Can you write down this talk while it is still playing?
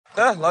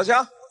哎，老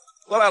乡，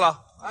过来了。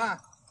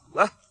啊，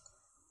来。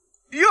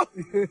哟，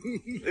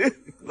哎，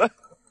来。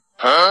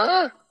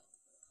啊。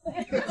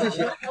谢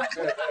谢。哎，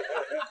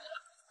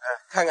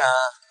看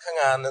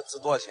看能值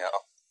多少钱啊？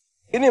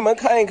给你们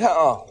看一看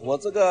啊，我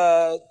这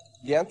个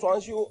连装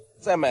修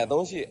再买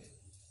东西，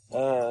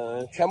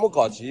全部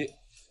搞齐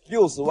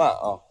60万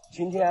啊！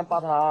今天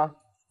把它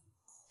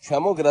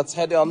全部给它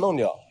拆掉弄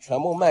掉，全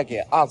部卖给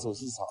二手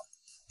市场，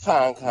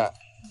看看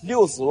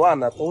60万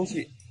的东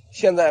西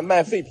现在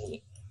卖废品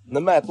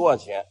能卖多少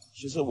钱？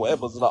其实我也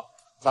不知道，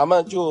咱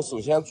们就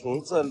首先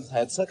从这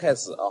台车开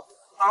始啊。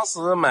当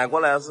时买过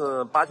来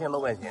是8000多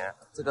块钱，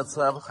这个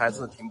车还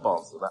是挺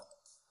保值的。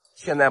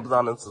现在不知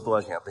道能值多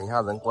少钱，等一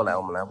下人过来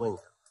我们来问一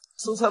下。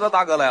收车的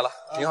大哥来了，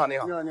你好，你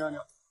好，你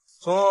好，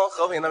从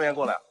和平那边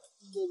过来。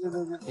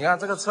对。你看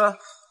这个车，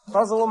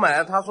当时我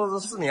买他说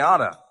是4米2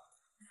的，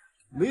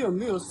没有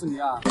4米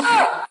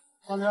2。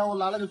刚才我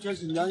拿那个卷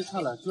尺量一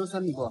看了，只有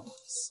3米多。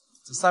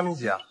这3米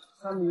几啊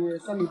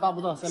？3米8不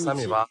到，3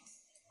米8。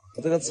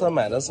我这个车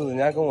买的时候，人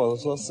家跟我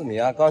说4米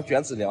2，刚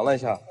卷尺量了一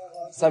下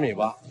，3米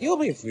8，又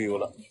被忽悠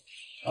了。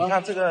你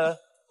看这个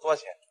多少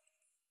钱？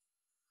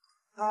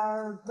他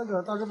那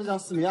个当时不讲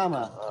4米2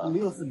吗？没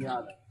有4米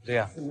2的。对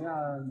呀。4米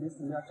2比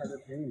4米2价格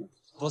便宜嘛。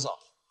多少？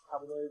差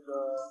不多一个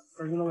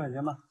3000多块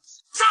钱吧。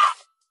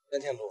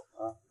3000多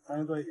啊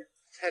，3000多一点。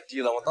太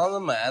低了，我当时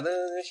买的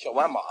小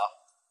万把。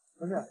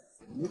不是，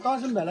你当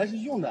时买来是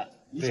用的，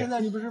你现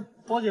在你不是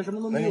保险什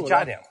么都没有了，那你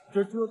加点，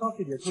就只有当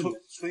废铁处理。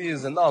出于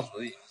人道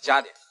主义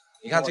加点，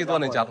你看最多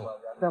能加多少？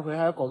待会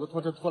还要搞个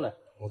拖车拖来。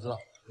我知道，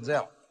你这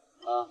样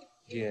啊，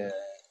给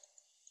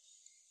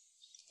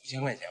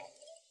5000块钱吧。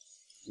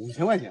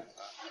5000块钱，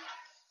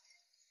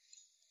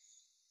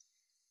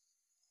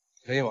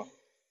可以吗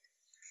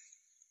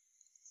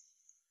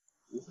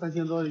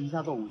？3000多一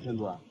下到5000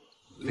多啊？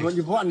你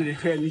不按这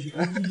个，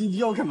你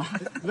要干嘛？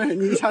不是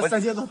你一下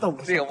3000多到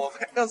5000。对，我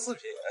拍个视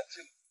频。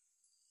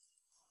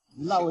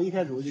那我一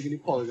开始我就给你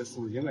报一个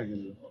4、5000块钱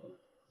就好了。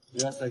人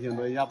家3000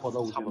多，人家报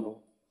到5000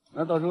多。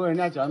那到时候人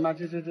家讲嘛，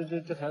这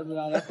孩子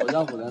让人好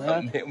养活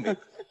的，没有，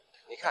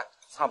你看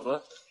差不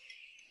多，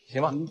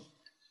行吧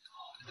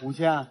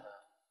？5000，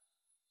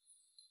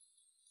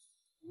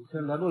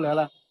来都来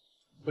了，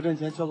不挣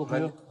钱交个朋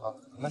友啊，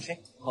那行，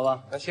好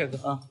吧，那谢哥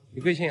啊，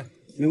你贵姓？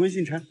你微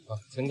信陈啊，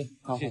陈哥，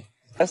好，谢谢。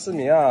4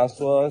米2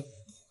说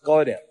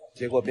高一点，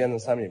结果变成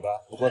3米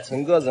8。不过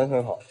陈哥人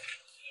很好，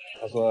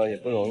他说也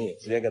不容易，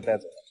直接给带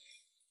走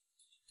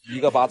了，一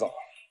个巴掌，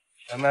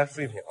还卖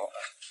废品啊，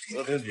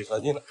这都铝合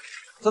金的，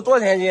这多少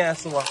钱一斤，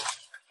师傅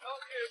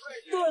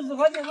？60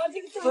块钱，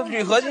这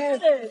铝合金，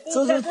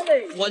这是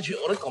我去，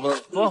我都搞不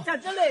懂多少，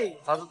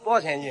它是多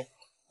少钱一斤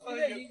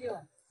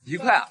？1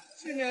块啊？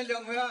去年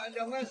2块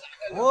2块3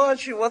块。我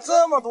去，我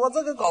这么多，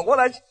这个搞过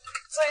来，这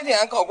一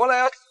点搞过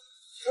来，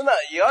真的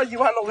也要1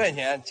万多块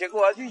钱，结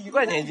果就1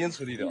块钱一斤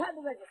处理掉。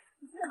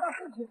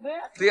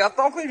对呀，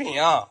当废品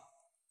啊！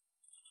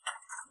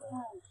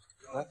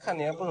那看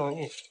你也不容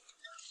易，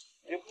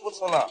就不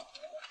称了。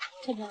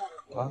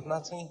啊，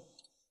那称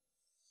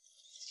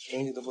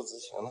东西都不值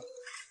钱了。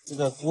这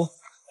个锅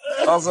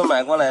当时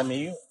买过来没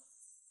用，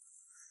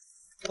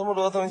这么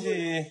多东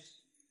西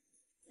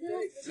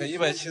才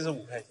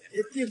175块钱。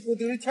地锅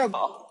都是钱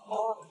高。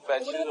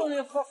175。我的东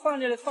西放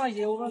这里放一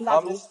些，我们拿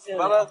走。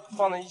把它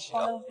放在一起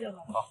了。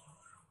好，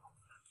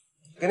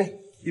给你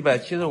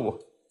175。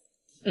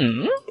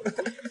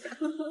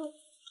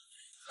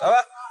来吧。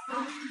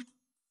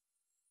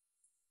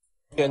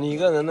给你一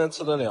个人能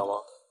吃得了吗？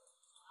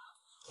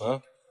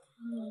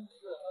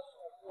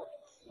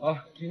好，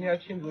今天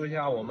庆祝一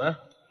下，我们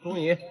终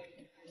于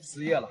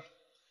失业了。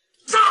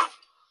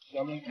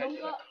小明开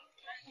心了。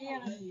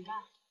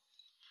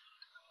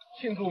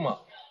庆祝嘛。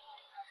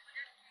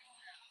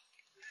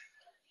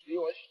离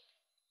我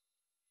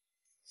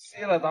失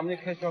业了，咱们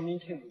就开香槟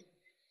庆祝。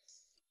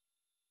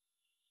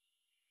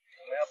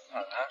我要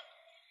惨了。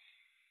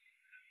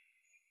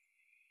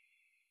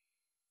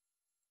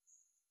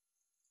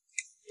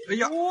哎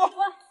呀，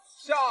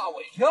吓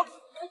我一跳，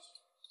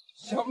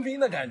香槟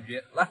的感觉，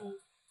来，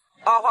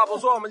二话不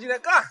说，我们今天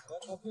干！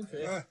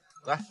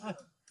来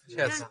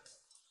，cheers，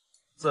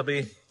这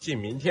杯敬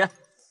明天。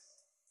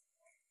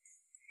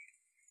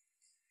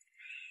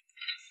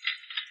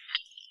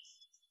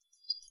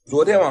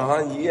昨天晚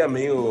上一夜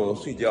没有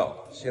睡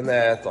觉，现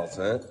在早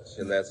晨，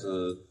现在是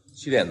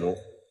7点钟，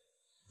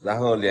然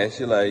后联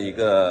系了一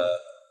个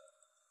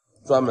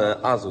专门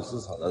二手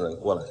市场的人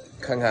过来，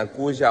看看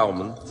估一下我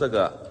们这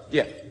个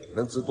店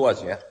能值多少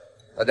钱。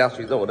大家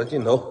随着我的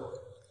镜头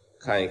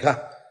看一看，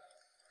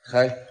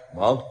开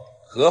盲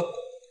盒。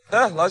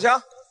哎，老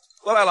乡，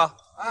过来了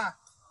啊，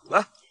来，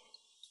哟，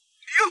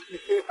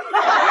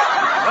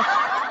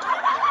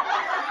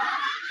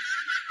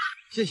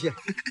谢谢。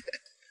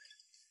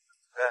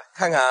哎，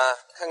看看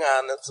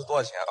能值多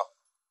少钱啊？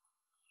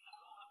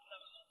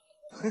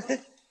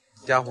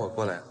家伙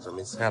过来，准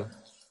备拆了。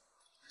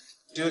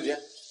舅舅，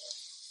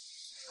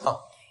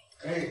好，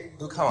哎，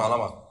都看完了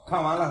吗？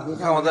看完了。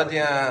看我这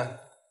店。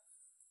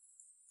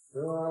这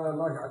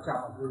老乡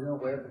家伙人，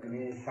我也不跟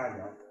你瞎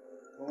讲。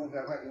我们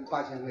这块给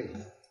8000块钱。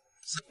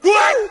滚！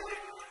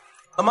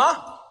什么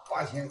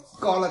？8000，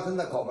高了真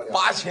的高不了。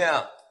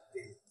8000？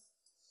对，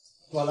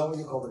高了我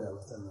就高不了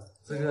了，真的。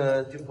这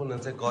个就不能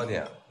再高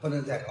点？不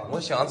能再高。我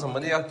想怎么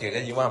的要给个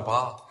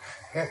18000。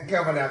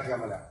给不了，给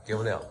不了，给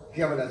不了，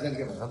给不了，真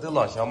给不了。那都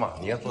老乡嘛，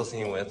你也做生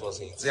意，我也做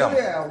生意，这样。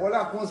对，我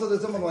俩公司都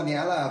这么多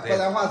年了，不然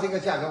的话这个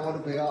价格我都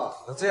不要。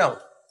那这样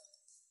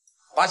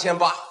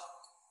，8800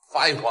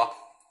发一发。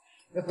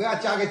那不要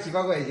加个几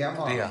百块钱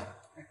嘛？对呀，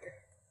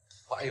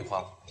发一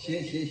发。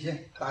行，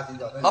大清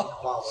早的。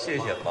好，谢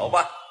谢老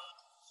板，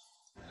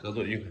合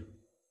作愉快。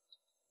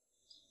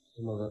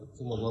这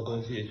么多东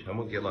西全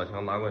部给老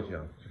乡拿过去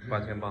啊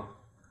，8800，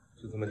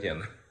就这么简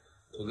单，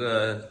图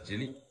个吉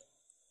利。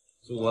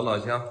祝我老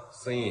乡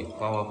生意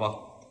发！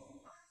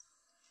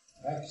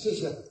哎，谢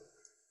谢。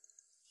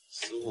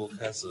师傅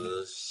开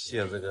始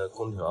卸这个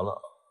空调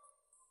了。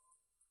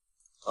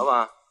老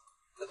板，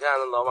你看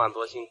这老板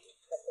多辛苦，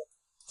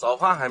早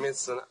饭还没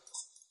吃呢。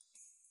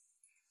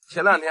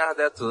前2天还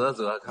在走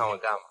着看我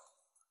干嘛。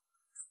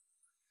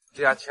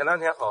对呀，前2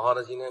天好好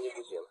的，今天就不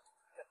行了。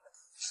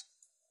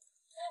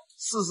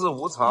世事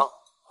无常，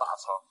大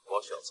肠包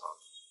小肠。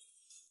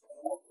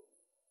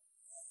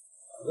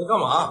你在干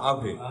嘛，阿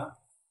奎？啊？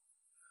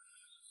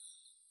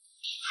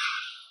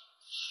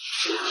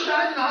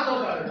大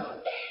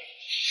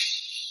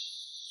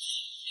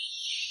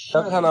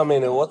家看到没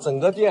有？我整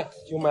个店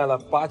就卖了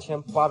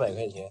8800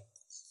块钱，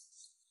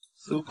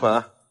收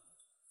款。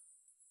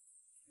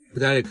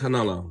大家也看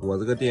到了，我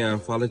这个店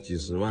花了几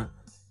十万，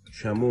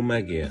全部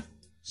卖给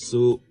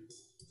收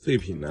废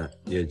品的，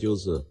也就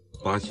是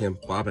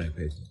8800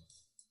块钱。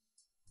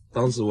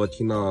当时我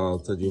听到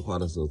这句话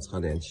的时候，差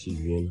点气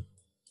晕了。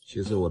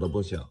其实我都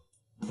不想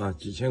啊，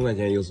几千块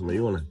钱有什么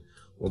用呢？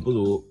我不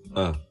如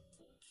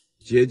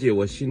解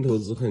我心头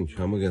之恨，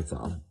全部给砸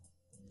了，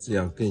这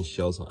样更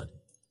潇洒一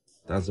点。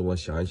但是我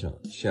想一想，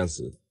现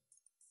实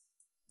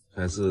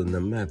还是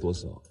能卖多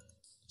少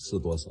是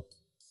多少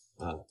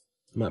啊，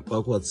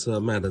包括车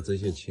卖的这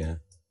些钱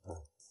啊，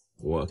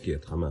我给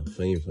他们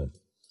分一分，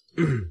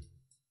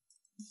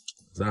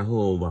然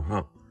后晚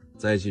上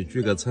在一起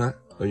聚个餐，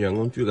和员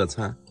工聚个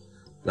餐，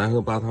然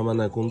后把他们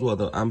的工作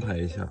都安排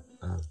一下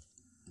啊，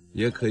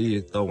也可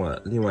以到我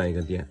另外一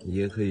个店，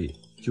也可以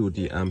就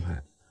地安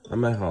排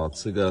好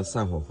吃个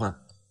散伙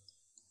饭，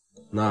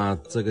那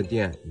这个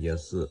店也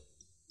是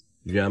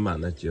圆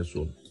满的结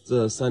束了。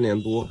这3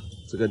年多，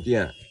这个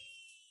店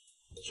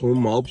从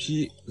毛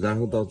坯，然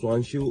后到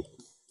装修，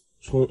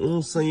从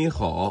生意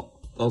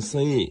好到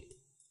生意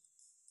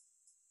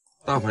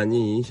大环境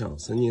影响，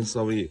生意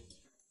稍微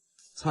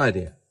差一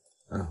点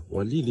啊，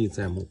我历历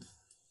在目。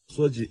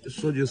说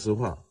句实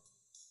话，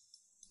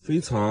非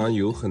常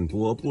有很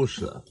多不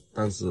舍，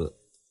但是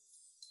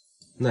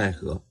奈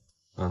何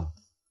啊，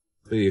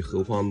被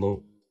何房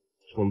东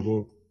从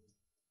中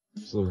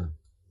是不是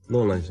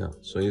弄了一下，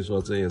所以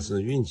说这也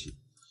是运气，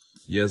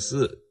也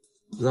是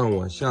让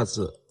我下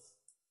次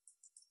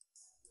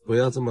不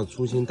要这么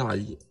粗心大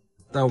意。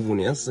但5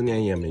年10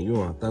年也没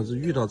用啊，但是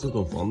遇到这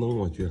种房东，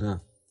我觉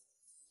得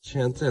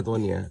签再多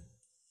年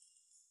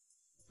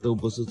都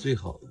不是最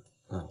好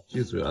的啊。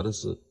最主要的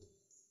是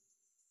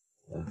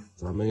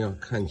咱们要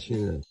看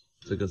清人，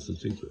这个是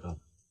最主要的。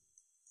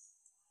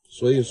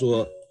所以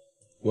说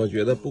我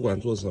觉得不管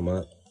做什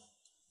么，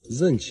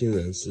认清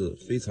人是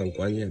非常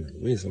关键的。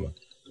为什么？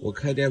我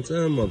开店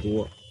这么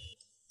多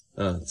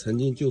曾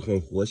经就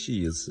很佛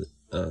系一次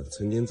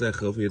曾经在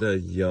合肥的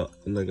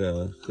那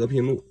个和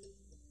平路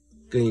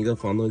跟一个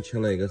房东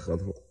签了一个合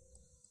同，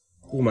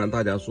不瞒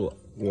大家说，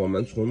我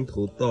们从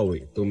头到尾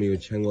都没有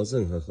签过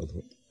任何合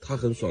同，他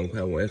很爽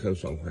快，我也很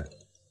爽快，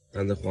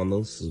但是房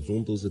东始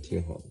终都是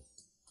挺好的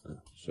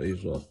所以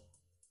说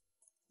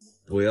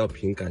不要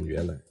凭感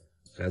觉来，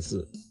还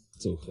是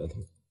走合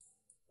同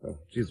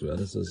最主要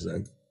的是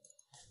人。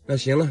那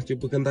行了，就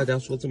不跟大家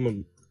说这么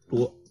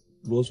多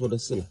啰嗦的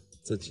事了，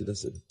这期的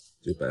视频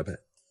就拜拜。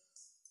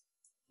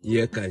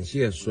也感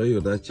谢所有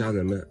的家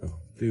人们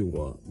对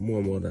我默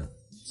默的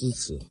支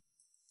持，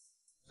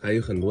还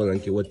有很多人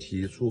给我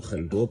提出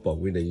很多宝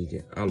贵的意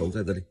见，阿龙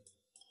在这里，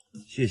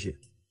谢谢，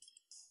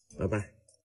拜拜。